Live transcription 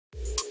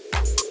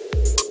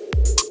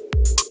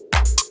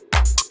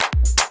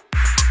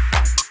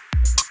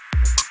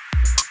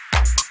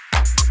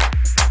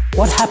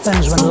What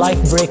happens when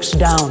life breaks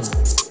down?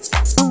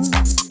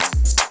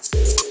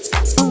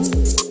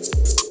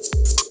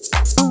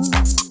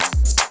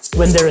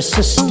 When there is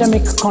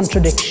systemic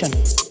contradiction.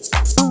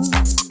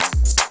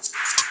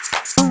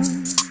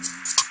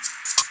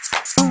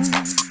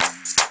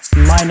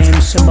 My name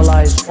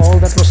symbolized all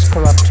that was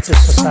corrupt to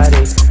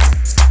society.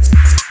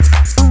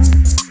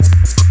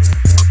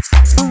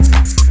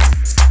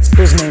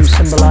 His name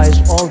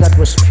symbolized all that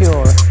was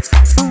pure.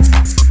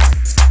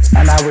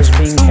 And I was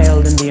being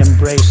held in the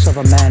embrace of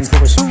a man who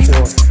was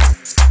pure.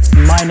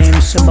 My name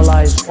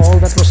symbolized all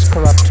that was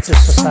corrupt to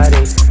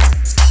society.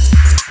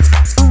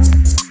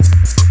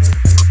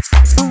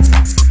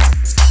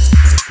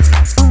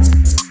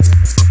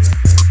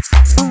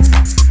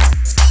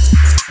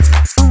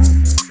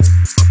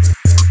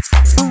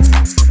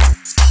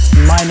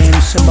 My name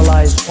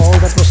symbolized all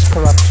that was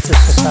corrupt to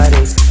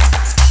society.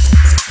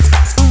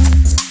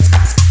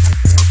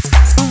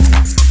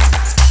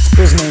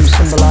 His name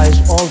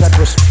symbolized all that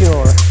was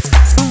pure.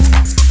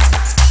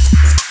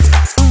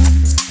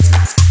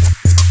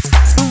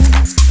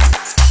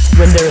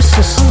 When there is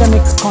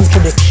systemic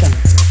contradiction.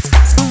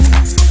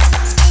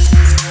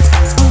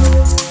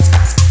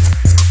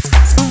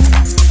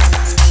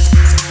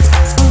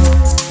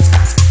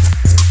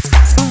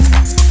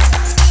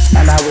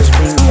 And I was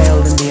being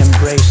held in the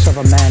embrace of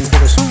a man who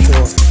was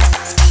pure.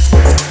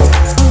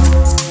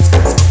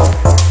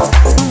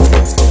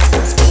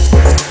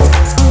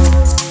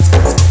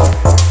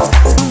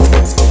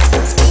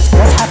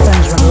 What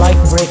happens when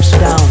life breaks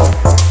down?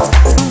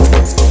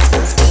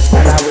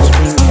 And I was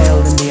being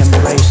held in the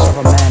embrace of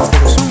a man who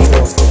was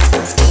pure.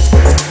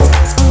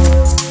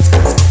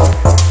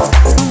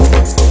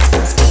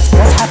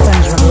 What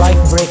happens when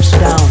life breaks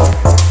down?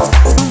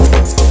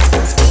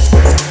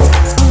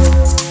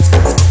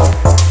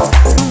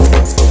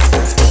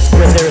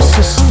 When there is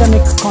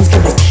systemic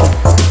contradiction.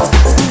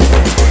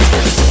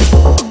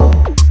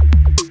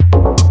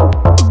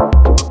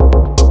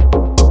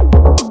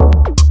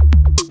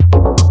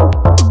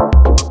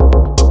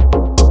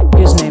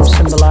 His name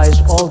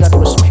symbolized all that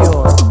was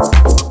pure.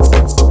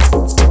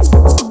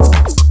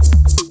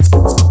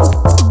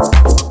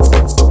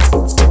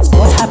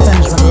 What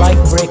happens when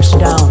life breaks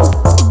down?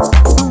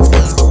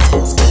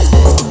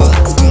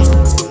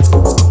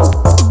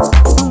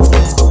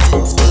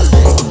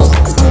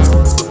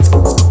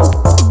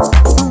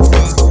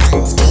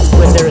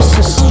 When there is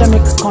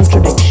systemic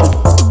contradiction.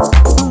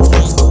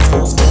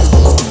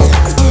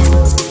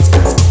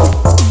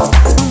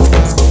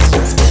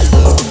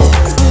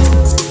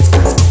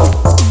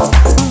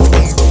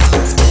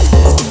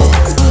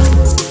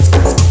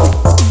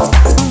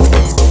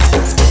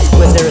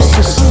 When there is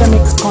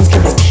systemic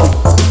contradiction.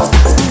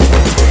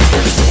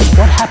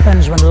 What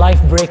happens when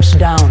life breaks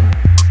down?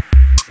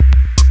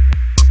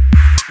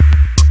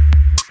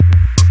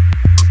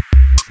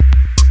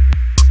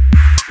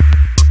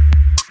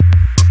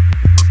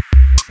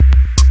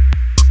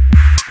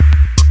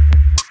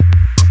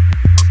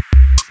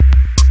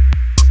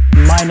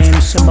 My name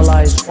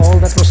symbolized all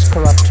that was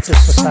corrupt to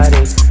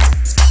society.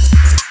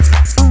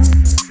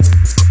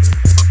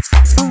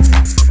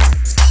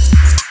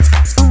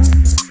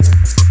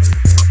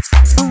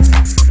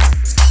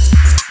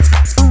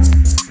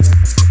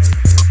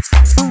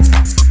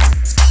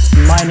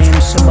 My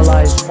name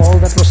symbolized all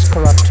that was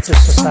corrupt to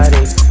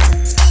society.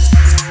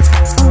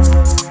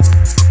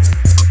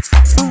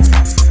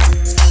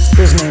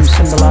 His name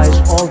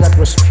symbolized all that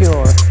was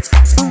pure.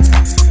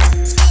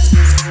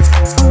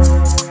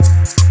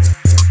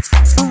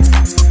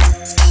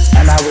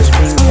 And I was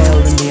being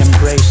held in the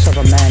embrace of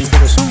a man who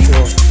was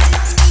pure.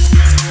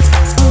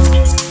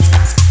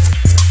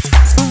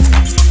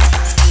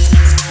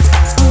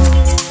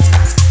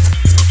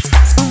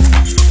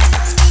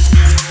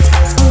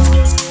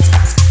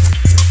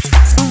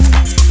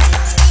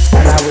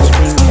 And I was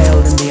being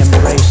held in the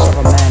embrace of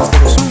a man who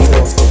was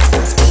pure.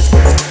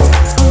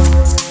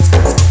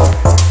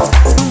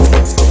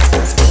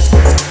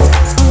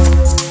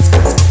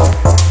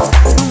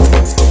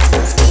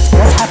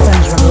 What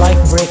happens when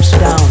life breaks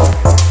down?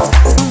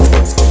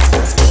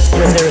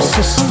 When there is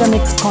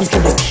systemic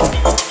contradiction.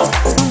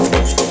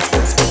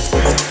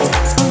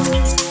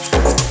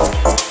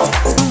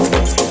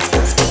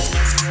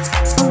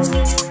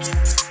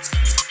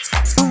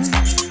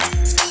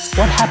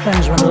 What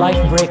happens when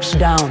life breaks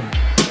down?